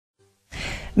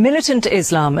Militant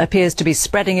Islam appears to be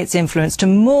spreading its influence to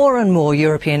more and more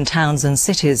European towns and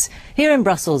cities. Here in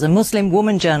Brussels, a Muslim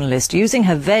woman journalist, using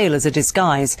her veil as a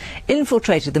disguise,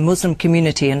 infiltrated the Muslim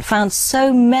community and found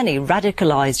so many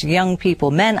radicalised young people,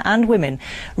 men and women,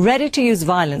 ready to use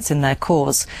violence in their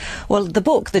cause. Well, the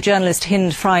book the journalist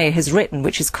Hind Fraihi has written,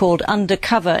 which is called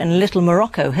Undercover in Little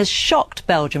Morocco, has shocked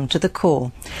Belgium to the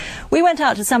core. We went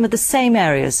out to some of the same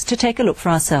areas to take a look for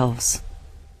ourselves.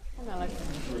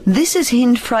 This is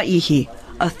Hind Fraihi,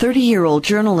 a 30-year-old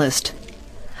journalist.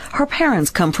 Her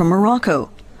parents come from Morocco,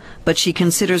 but she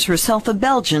considers herself a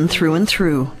Belgian through and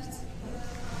through.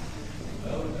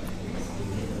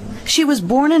 She was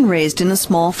born and raised in a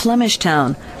small Flemish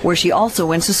town, where she also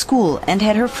went to school and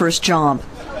had her first job.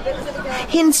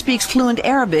 Hind speaks fluent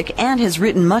Arabic and has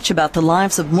written much about the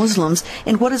lives of Muslims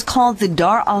in what is called the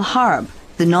Dar al-Harb,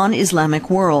 the non-Islamic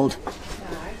world.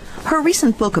 Her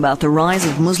recent book about the rise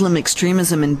of Muslim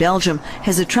extremism in Belgium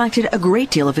has attracted a great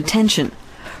deal of attention.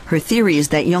 Her theory is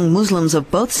that young Muslims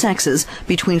of both sexes,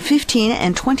 between 15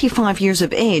 and 25 years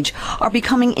of age, are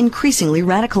becoming increasingly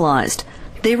radicalized.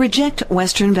 They reject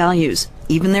Western values.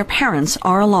 Even their parents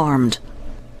are alarmed.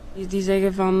 These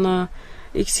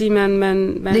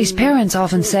parents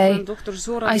often say,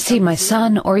 I see my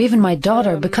son or even my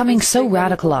daughter becoming so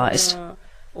radicalized.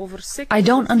 I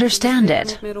don't understand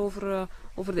it.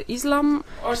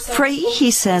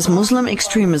 Fraihi says Muslim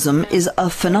extremism is a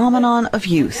phenomenon of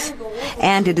youth,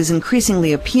 and it is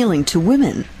increasingly appealing to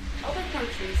women.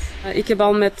 I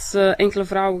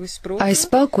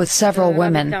spoke with several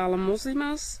women,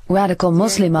 radical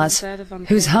Muslimas,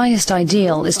 whose highest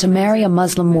ideal is to marry a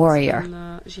Muslim warrior.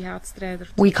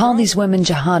 We call these women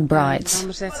jihad brides.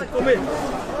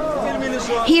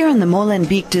 Here in the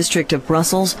Molenbeek district of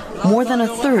Brussels, more than a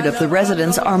third of the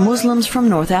residents are Muslims from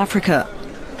North Africa.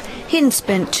 Hind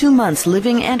spent 2 months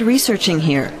living and researching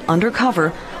here,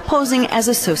 undercover, posing as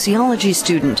a sociology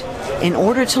student, in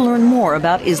order to learn more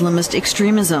about Islamist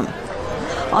extremism.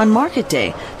 On market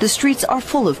day, the streets are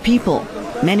full of people.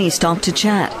 Many stop to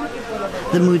chat.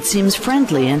 The mood seems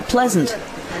friendly and pleasant,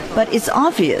 but it's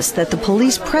obvious that the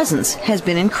police presence has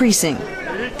been increasing.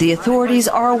 The authorities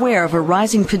are aware of a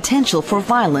rising potential for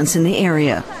violence in the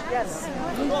area.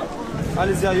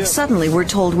 Suddenly we're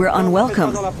told we're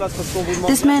unwelcome.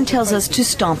 This man tells us to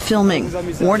stop filming,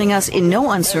 warning us in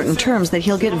no uncertain terms that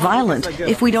he'll get violent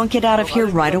if we don't get out of here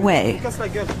right away.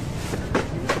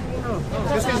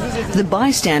 The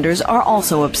bystanders are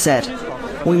also upset.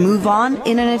 We move on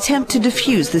in an attempt to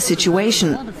defuse the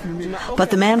situation.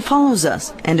 But the man follows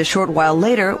us, and a short while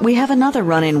later we have another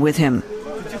run-in with him.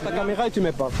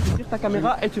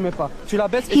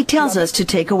 He tells us to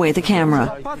take away the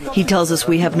camera. He tells us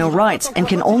we have no rights and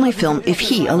can only film if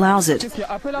he allows it.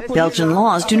 Belgian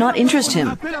laws do not interest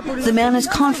him. The man is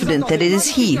confident that it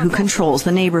is he who controls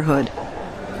the neighborhood.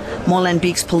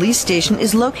 Molenbeek's police station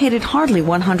is located hardly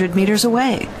 100 meters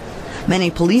away. Many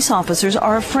police officers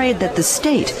are afraid that the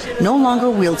state no longer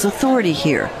wields authority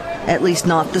here, at least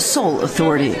not the sole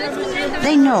authority.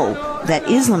 They know that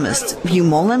Islamists view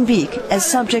Molenbeek as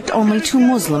subject only to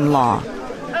Muslim law.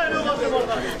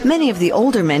 Many of the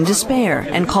older men despair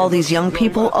and call these young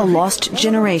people a lost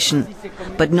generation.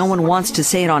 But no one wants to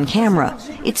say it on camera.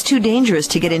 It's too dangerous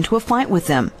to get into a fight with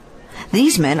them.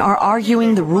 These men are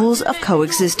arguing the rules of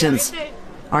coexistence.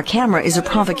 Our camera is a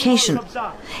provocation.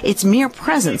 Its mere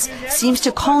presence seems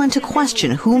to call into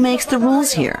question who makes the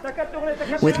rules here.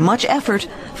 With much effort,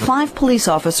 5 police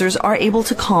officers are able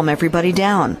to calm everybody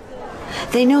down.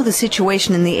 They know the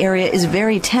situation in the area is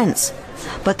very tense,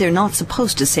 but they're not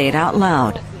supposed to say it out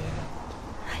loud.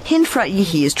 Hind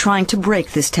Fraihi is trying to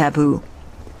break this taboo.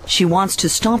 She wants to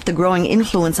stop the growing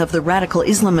influence of the radical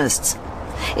Islamists.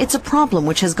 It's a problem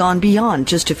which has gone beyond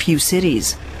just a few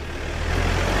cities.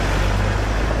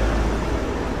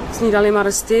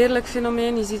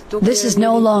 This is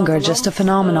no longer just a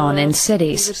phenomenon in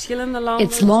cities.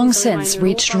 It's long since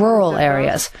reached rural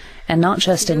areas, and not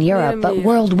just in Europe, but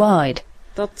worldwide.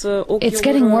 It's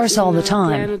getting worse all the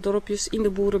time.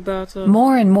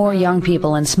 More and more young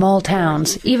people in small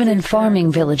towns, even in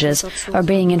farming villages, are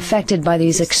being infected by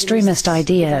these extremist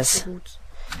ideas.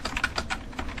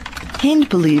 Hind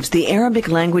believes the Arabic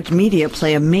language media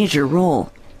play a major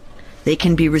role. They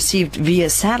can be received via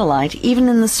satellite even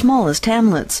in the smallest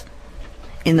hamlets.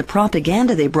 In the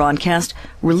propaganda they broadcast,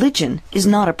 religion is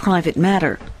not a private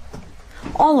matter.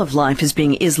 All of life is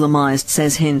being Islamized,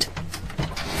 says Hind.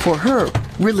 For her,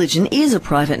 religion is a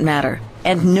private matter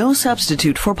and no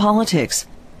substitute for politics.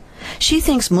 She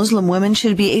thinks Muslim women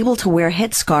should be able to wear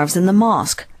headscarves in the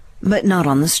mosque, but not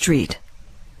on the street.